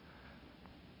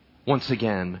 Once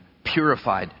again,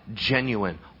 purified,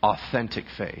 genuine, authentic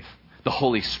faith. The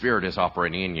Holy Spirit is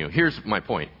operating in you. Here's my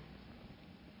point.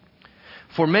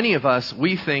 For many of us,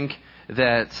 we think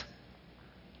that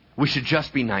we should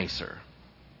just be nicer.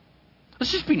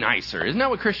 Let's just be nicer. Isn't that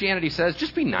what Christianity says?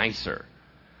 Just be nicer.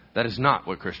 That is not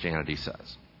what Christianity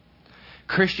says.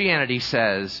 Christianity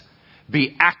says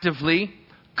be actively,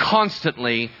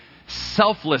 constantly,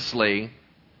 selflessly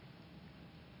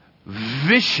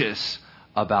vicious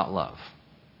about love.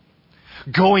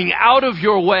 Going out of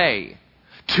your way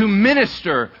to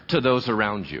minister to those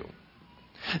around you.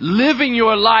 Living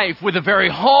your life with a very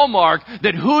hallmark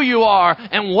that who you are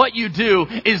and what you do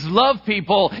is love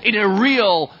people in a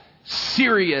real,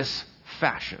 serious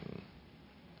fashion.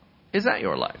 Is that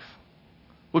your life?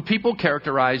 Would people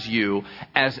characterize you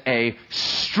as a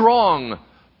strong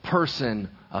person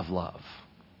of love.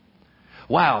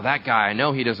 Wow, that guy, I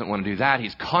know he doesn't want to do that.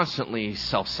 He's constantly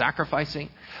self-sacrificing.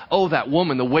 Oh, that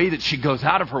woman, the way that she goes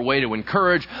out of her way to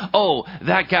encourage. Oh,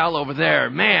 that gal over there,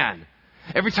 man.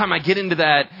 Every time I get into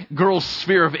that girl's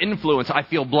sphere of influence, I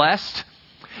feel blessed.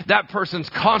 That person's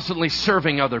constantly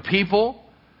serving other people.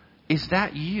 Is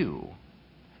that you?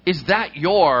 Is that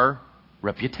your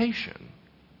reputation?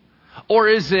 Or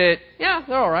is it, yeah,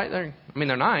 they're all right.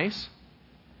 They're nice.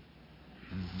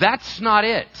 That's not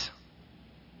it.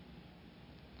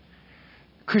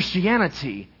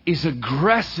 Christianity is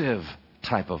aggressive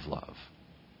type of love,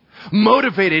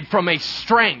 motivated from a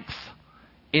strength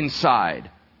inside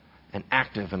and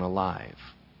active and alive.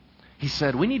 He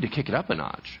said, we need to kick it up a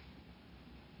notch.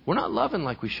 We're not loving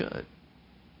like we should.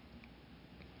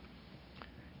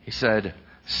 He said,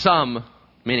 some,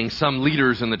 meaning some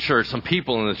leaders in the church, some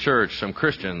people in the church, some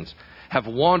Christians, have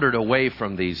wandered away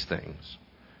from these things.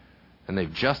 And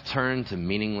they've just turned to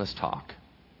meaningless talk.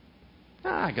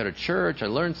 I go to church, I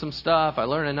learn some stuff, I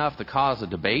learn enough to cause a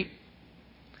debate.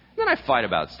 Then I fight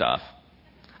about stuff.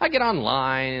 I get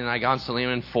online and I constantly am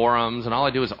in forums and all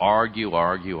I do is argue.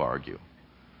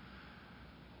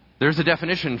 There's a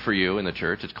definition for you in the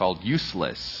church. It's called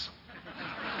useless.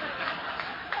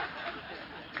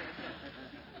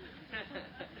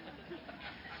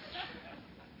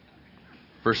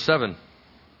 Verse 7.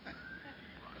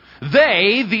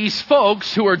 These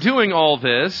folks who are doing all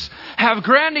this, have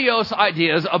grandiose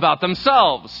ideas about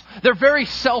themselves. They're very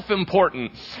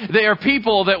self-important. They are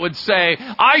people that would say,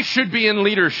 I should be in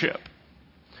leadership.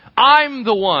 I'm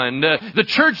the one. The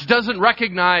church doesn't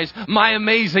recognize my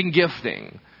amazing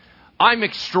gifting. I'm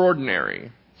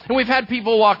extraordinary. And we've had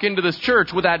people walk into this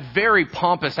church with that very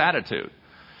pompous attitude.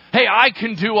 Hey, I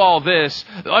can do all this.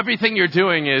 Everything you're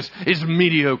doing is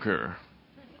mediocre.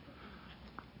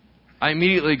 I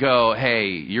immediately go, hey,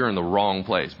 you're in the wrong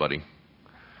place, buddy.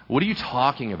 What are you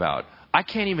talking about? I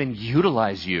can't even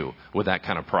utilize you with that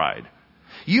kind of pride.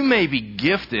 You may be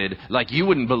gifted like you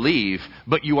wouldn't believe,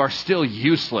 but you are still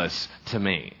useless to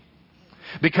me.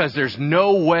 Because there's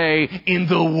no way in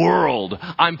the world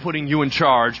I'm putting you in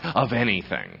charge of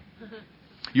anything.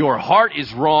 Your heart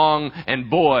is wrong, and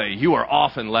boy, you are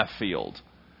off in left field.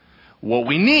 What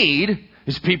we need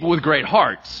is people with great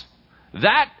hearts.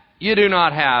 That you do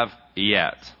not have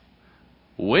yet.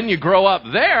 When you grow up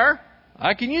there,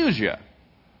 I can use you.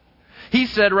 He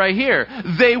said right here,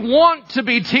 they want to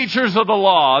be teachers of the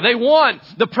law. They want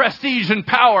the prestige and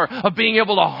power of being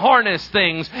able to harness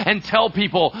things and tell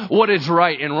people what is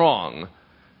right and wrong.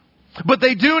 But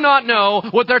they do not know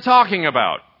what they're talking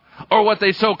about or what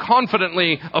they so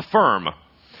confidently affirm.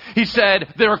 He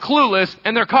said they're clueless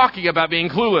and they're cocky about being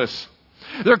clueless.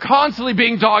 They're constantly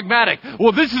being dogmatic.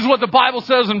 Well, this is what the Bible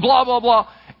says and blah, blah, blah.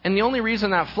 And the only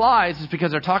reason that flies is because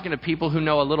they're talking to people who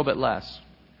know a little bit less.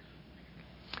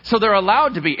 So they're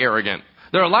allowed to be arrogant.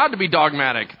 They're allowed to be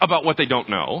dogmatic about what they don't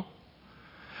know.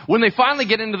 When they finally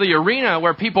get into the arena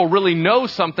where people really know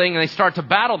something and they start to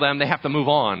battle them, they have to move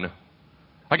on.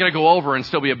 I got to go over and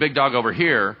still be a big dog over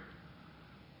here.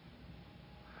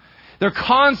 They're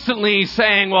constantly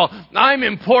saying, well, I'm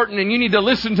important and you need to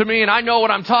listen to me and I know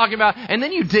what I'm talking about. And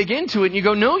then you dig into it and you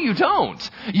go, no, you don't.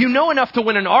 You know enough to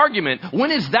win an argument. When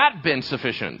has that been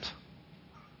sufficient?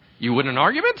 You win an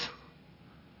argument?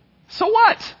 So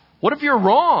what? What if you're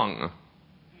wrong?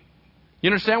 You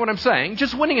understand what I'm saying?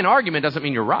 Just winning an argument doesn't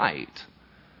mean you're right.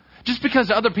 Just because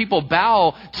other people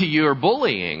bow to your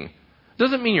bullying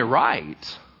doesn't mean you're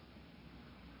right.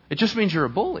 It just means you're a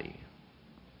bully.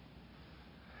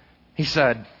 He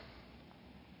said,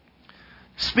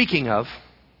 speaking of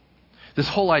this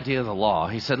whole idea of the law,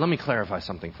 he said, let me clarify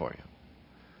something for you.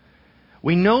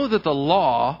 We know that the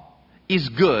law is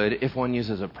good if one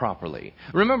uses it properly.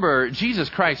 Remember, Jesus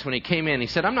Christ, when he came in, he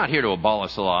said, I'm not here to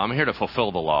abolish the law. I'm here to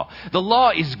fulfill the law. The law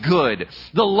is good.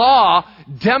 The law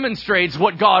demonstrates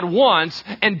what God wants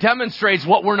and demonstrates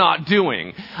what we're not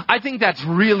doing. I think that's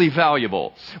really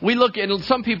valuable.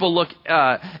 Some people look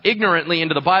ignorantly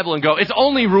into the Bible and go, it's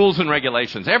only rules and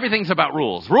regulations. Everything's about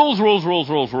rules.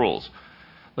 Rules.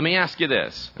 Let me ask you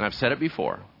this, and I've said it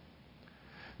before.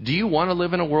 Do you want to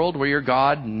live in a world where your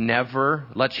God never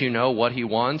lets you know what he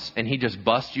wants and he just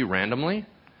busts you randomly?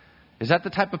 Is that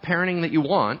the type of parenting that you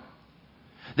want?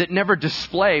 That never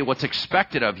display what's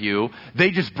expected of you. They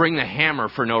just bring the hammer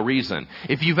for no reason.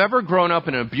 If you've ever grown up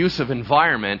in an abusive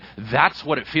environment, that's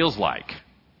what it feels like.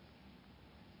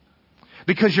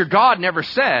 Because your God never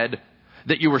said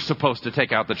that you were supposed to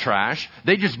take out the trash.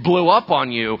 They just blew up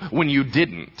on you when you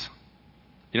didn't.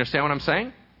 You understand what I'm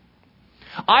saying?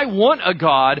 I want a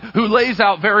God who lays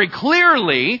out very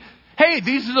clearly, hey,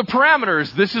 these are the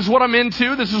parameters. This is what I'm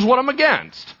into. This is what I'm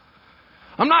against.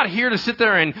 I'm not here to sit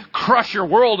there and crush your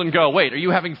world and go, wait, are you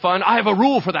having fun? I have a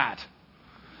rule for that.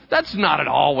 That's not at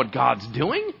all what God's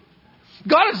doing.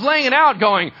 God is laying it out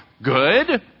going,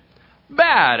 good,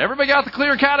 bad. Everybody got the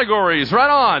clear categories. Right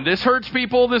on. This hurts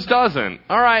people. This doesn't.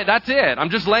 All right, that's it.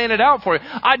 I'm just laying it out for you.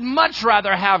 I'd much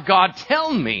rather have God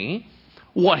tell me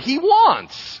what He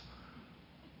wants.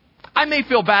 I may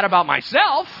feel bad about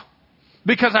myself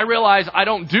because I realize I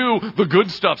don't do the good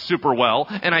stuff super well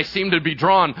and I seem to be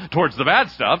drawn towards the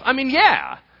bad stuff. I mean,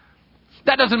 yeah,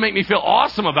 that doesn't make me feel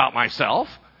awesome about myself,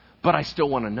 but I still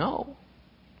want to know.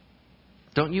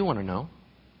 Don't you want to know?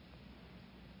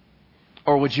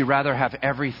 Or would you rather have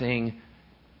everything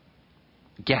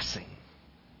guessing,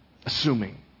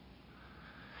 assuming?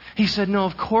 He said, no,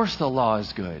 of course the law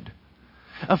is good.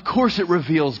 Of course it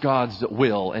reveals God's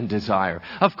will and desire.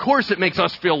 Of course it makes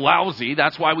us feel lousy.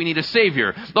 That's why we need a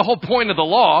Savior. The whole point of the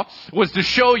law was to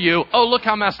show you, oh, look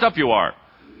how messed up you are.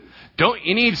 Don't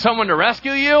you need someone to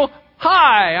rescue you?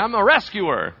 Hi, I'm a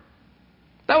rescuer.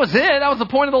 That was it. That was the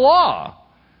point of the law.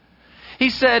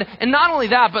 He said, and not only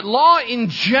that, but law in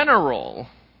general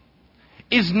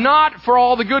is not for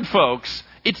all the good folks.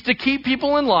 It's to keep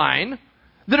people in line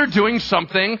that are doing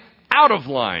something out of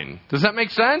line. Does that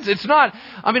make sense? It's not,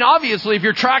 I mean, obviously, if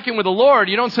you're tracking with the Lord,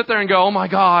 you don't sit there and go, oh my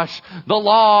gosh, the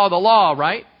law,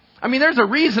 right? I mean, there's a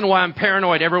reason why I'm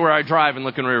paranoid everywhere I drive and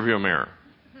look in the rearview mirror.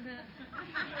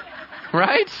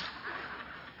 Right?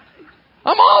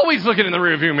 I'm always looking in the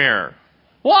rearview mirror.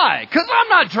 Why? Because I'm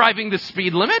not driving the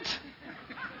speed limit.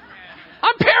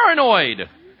 I'm paranoid.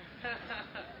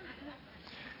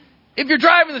 If you're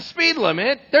driving the speed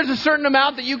limit, there's a certain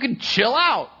amount that you can chill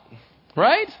out.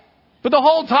 Right? But the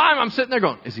whole time I'm sitting there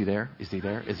going, is he there? Is he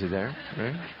there? Is he there?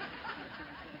 Right?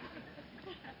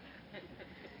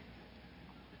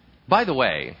 By the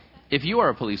way, if you are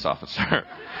a police officer...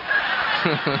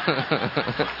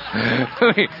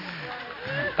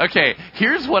 Okay,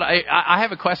 here's what I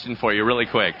have a question for you really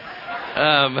quick.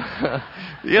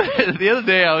 The other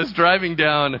day I was driving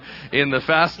down in the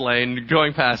fast lane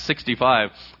going past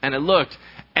 65 and I looked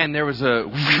and there was a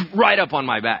right up on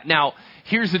my back. Now,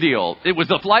 here's the deal.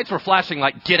 The lights were flashing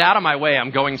like, get out of my way,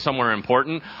 I'm going somewhere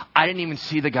important. I didn't even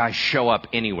see the guy show up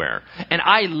anywhere. And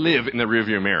I live in the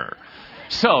rearview mirror.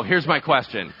 So, here's my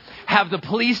question. Have the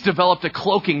police developed a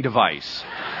cloaking device?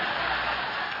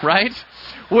 Right?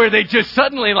 Where they just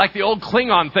suddenly, like the old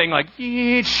Klingon thing, like,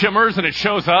 it shimmers and it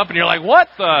shows up and you're like,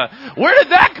 where did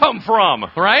that come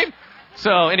from? Right?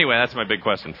 So, anyway, that's my big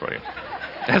question for you.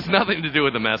 It has nothing to do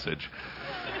with the message.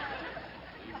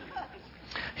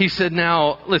 He said,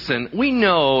 now, listen, we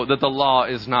know that the law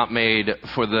is not made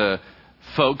for the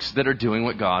folks that are doing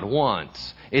what God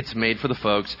wants. It's made for the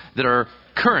folks that are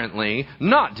currently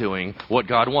not doing what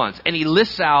God wants. And he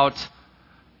lists out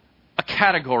a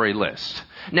category list.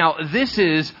 Now, this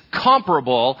is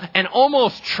comparable and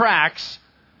almost tracks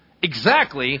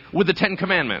exactly with the Ten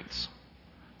Commandments.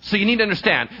 So you need to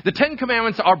understand, the Ten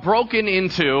Commandments are broken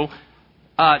into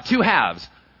two halves.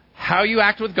 How you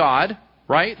act with God,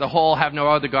 right? The whole have no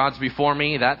other gods before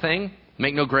me, that thing.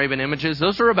 Make no graven images.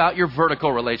 Those are about your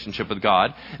vertical relationship with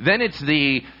God. Then it's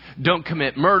the don't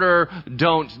commit murder,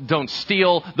 don't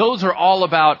steal. Those are all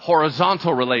about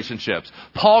horizontal relationships.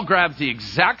 Paul grabs the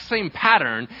exact same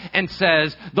pattern and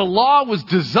says the law was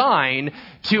designed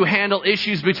to handle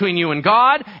issues between you and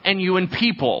God and you and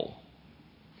people.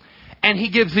 And he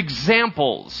gives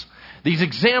examples. These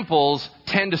examples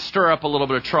tend to stir up a little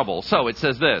bit of trouble. So it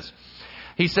says this.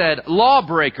 He said,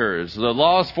 lawbreakers. The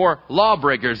law is for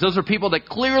lawbreakers. Those are people that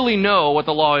clearly know what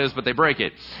the law is, but they break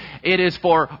it. It is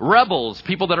for rebels,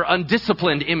 people that are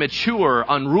undisciplined, immature,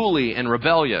 unruly, and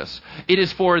rebellious. It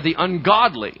is for the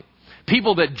ungodly,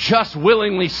 people that just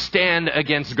willingly stand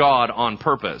against God on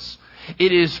purpose.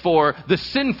 It is for the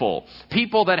sinful,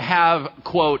 people that have,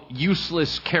 quote,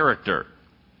 useless character.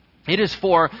 It is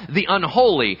for the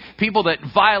unholy, people that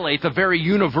violate the very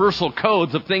universal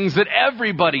codes of things that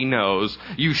everybody knows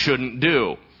you shouldn't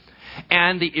do.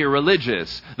 And the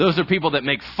irreligious. Those are people that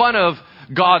make fun of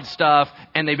God stuff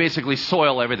and they basically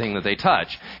soil everything that they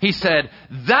touch. He said,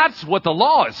 that's what the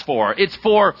law is for. It's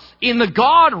for, in the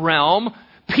God realm,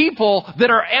 people that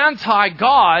are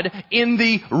anti-God in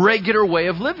the regular way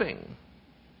of living.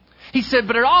 He said,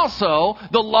 but it also,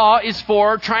 the law is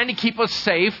for trying to keep us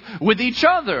safe with each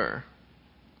other.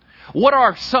 What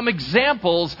are some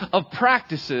examples of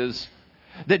practices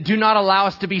that do not allow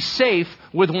us to be safe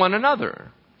with one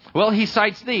another? Well, he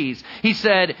cites these. He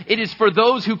said, it is for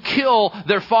those who kill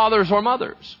their fathers or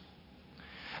mothers.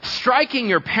 Striking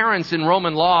your parents in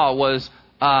Roman law was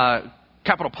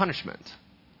capital punishment.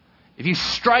 If you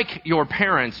strike your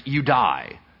parents, you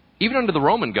die. Even under the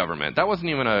Roman government. That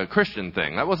wasn't even a Christian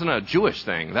thing. That wasn't a Jewish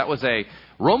thing. That was a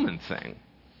Roman thing.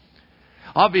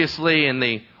 Obviously, in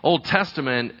the Old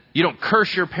Testament, you don't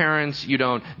curse your parents. You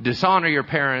don't dishonor your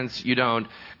parents. You don't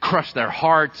crush their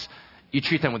hearts. You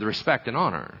treat them with respect and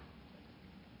honor.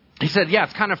 He said, yeah,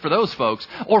 it's kind of for those folks.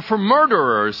 Or for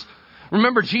murderers.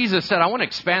 Remember, Jesus said, I want to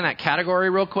expand that category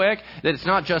real quick, that it's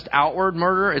not just outward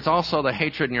murder, it's also the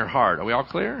hatred in your heart. Are we all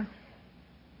clear?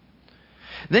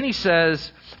 Then he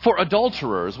says, for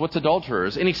adulterers, what's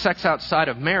adulterers? Any sex outside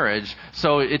of marriage.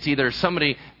 So it's either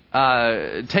somebody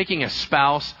taking a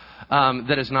spouse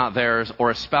that is not theirs,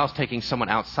 or a spouse taking someone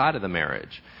outside of the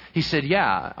marriage. He said,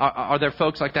 yeah, are there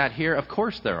folks like that here? Of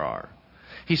course there are.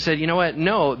 He said, you know what?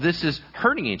 No, this is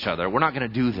hurting each other. We're not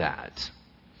going to do that.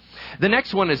 The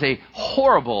next one is a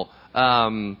horrible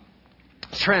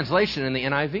translation in the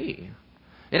NIV.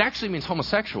 It actually means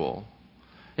homosexual.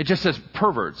 It just says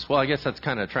perverts. Well, I guess that's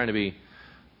kind of trying to be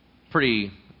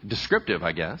pretty descriptive,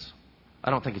 I guess. I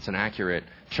don't think it's an accurate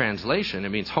translation. It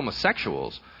means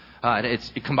homosexuals.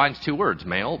 It combines two words,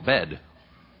 male, bed.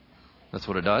 That's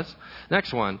what it does.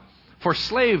 Next one, for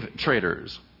slave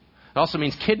traders. It also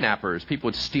means kidnappers. People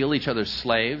would steal each other's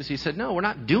slaves. He said, no, we're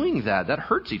not doing that. That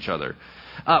hurts each other.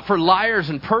 For liars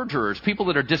and perjurers, people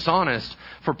that are dishonest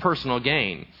for personal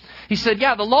gain. He said,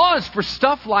 yeah, the law is for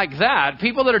stuff like that.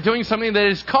 People that are doing something that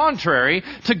is contrary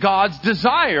to God's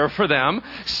desire for them.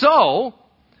 So,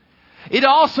 it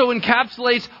also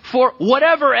encapsulates for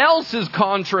whatever else is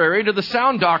contrary to the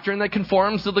sound doctrine that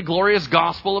conforms to the glorious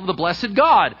gospel of the blessed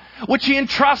God, which He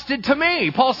entrusted to me.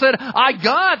 Paul said, I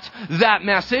got that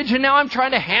message, and now I'm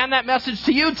trying to hand that message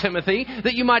to you, Timothy,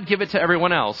 that you might give it to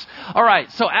everyone else. All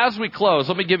right, so as we close,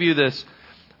 let me give you this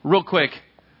real quick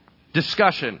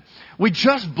discussion. We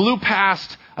just blew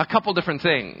past a couple different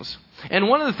things. And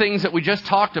one of the things that we just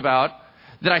talked about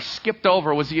that I skipped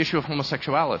over was the issue of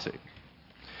homosexuality.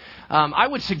 I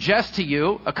would suggest to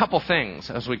you a couple things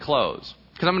as we close,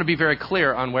 because I'm going to be very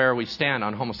clear on where we stand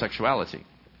on homosexuality.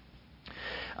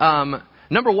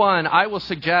 Number one, I will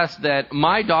suggest that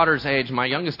my daughter's age, my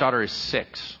youngest daughter is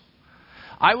 6.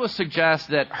 I will suggest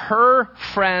that her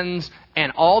friends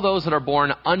and all those that are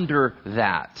born under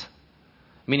that,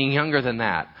 meaning younger than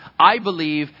that, I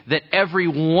believe that every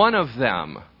one of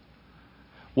them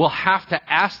will have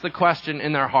to ask the question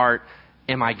in their heart,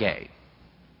 am I gay?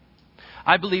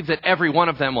 I believe that every one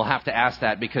of them will have to ask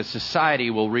that because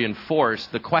society will reinforce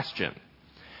the question.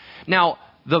 Now,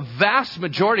 the vast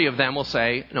majority of them will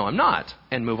say, no, I'm not,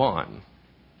 and move on.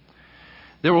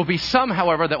 There will be some,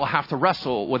 however, that will have to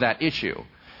wrestle with that issue.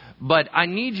 But I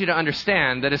need you to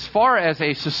understand that as far as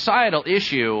a societal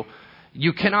issue,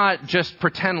 you cannot just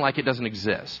pretend like it doesn't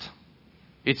exist.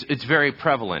 It's very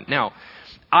prevalent. Now,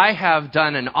 I have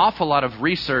done an awful lot of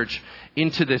research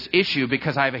into this issue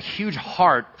because I have a huge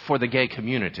heart for the gay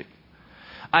community.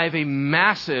 I have a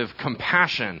massive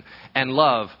compassion and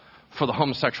love for the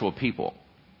homosexual people.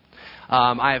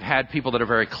 I have had people that are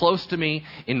very close to me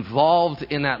involved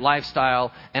in that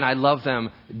lifestyle, and I love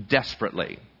them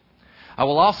desperately. I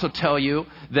will also tell you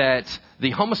that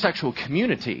the homosexual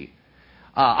community,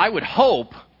 I would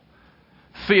hope,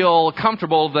 feel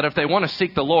comfortable that if they want to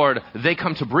seek the Lord, they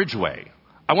come to Bridgeway.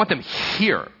 I want them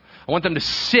here. I want them to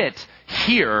sit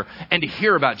here and to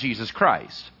hear about Jesus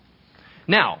Christ.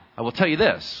 Now, I will tell you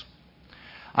this.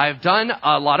 I have done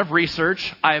a lot of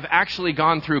research. I have actually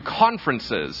gone through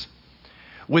conferences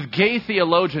with gay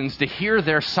theologians to hear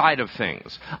their side of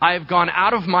things. I have gone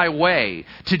out of my way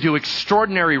to do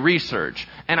extraordinary research.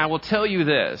 And I will tell you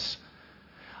this.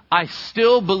 I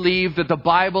still believe that the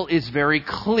Bible is very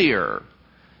clear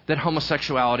that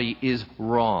homosexuality is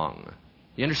wrong.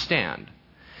 You understand?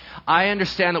 I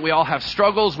understand that we all have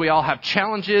struggles, we all have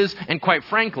challenges, and quite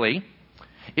frankly,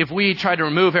 if we try to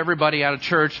remove everybody out of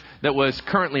church that was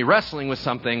currently wrestling with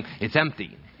something, it's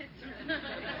empty.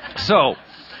 So,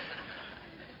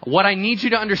 what I need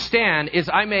you to understand is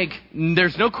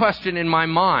there's no question in my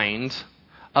mind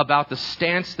about the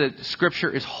stance that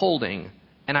Scripture is holding,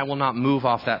 and I will not move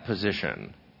off that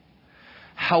position.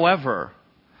 However,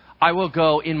 I will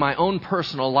go in my own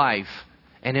personal life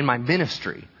and in my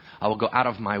ministry, I will go out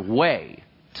of my way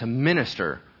to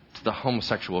minister to the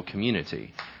homosexual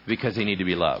community because they need to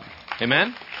be loved.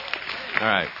 Amen? All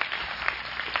right.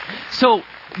 So,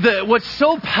 what's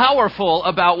so powerful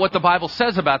about what the Bible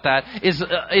says about that is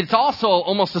it's also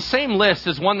almost the same list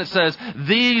as one that says,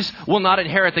 these will not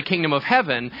inherit the kingdom of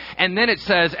heaven. And then it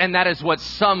says, and that is what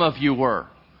some of you were.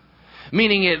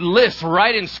 Meaning it lists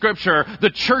right in Scripture, the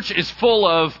church is full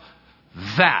of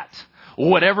that.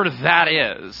 whatever that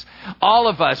is. All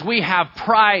of us, we have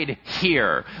pride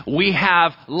here. We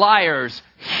have liars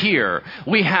here.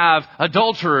 We have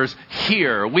adulterers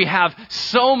here. We have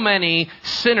so many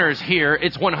sinners here,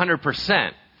 it's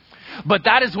 100%. But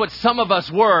that is what some of us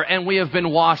were, and we have been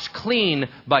washed clean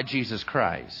by Jesus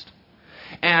Christ.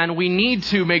 And we need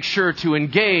to make sure to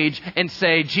engage and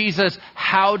say, Jesus,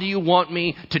 how do you want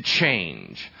me to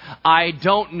change? I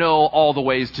don't know all the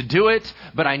ways to do it,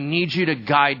 but I need you to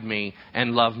guide me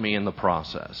and love me in the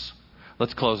process.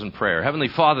 Let's close in prayer. Heavenly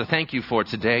Father, thank you for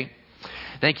today.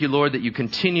 Thank you, Lord, that you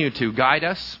continue to guide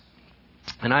us.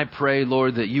 And I pray,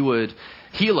 Lord, that you would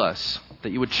heal us,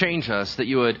 that you would change us, that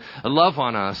you would love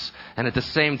on us, and at the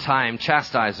same time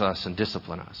chastise us and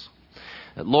discipline us.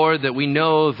 Lord, that we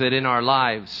know that in our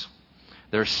lives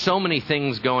there are so many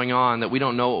things going on that we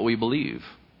don't know what we believe.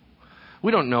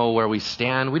 We don't know where we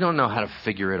stand. We don't know how to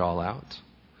figure it all out.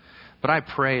 But I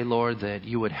pray, Lord, that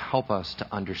you would help us to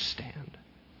understand.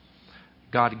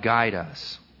 God, guide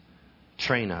us,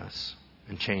 train us,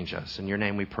 and change us. In your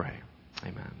name we pray.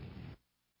 Amen.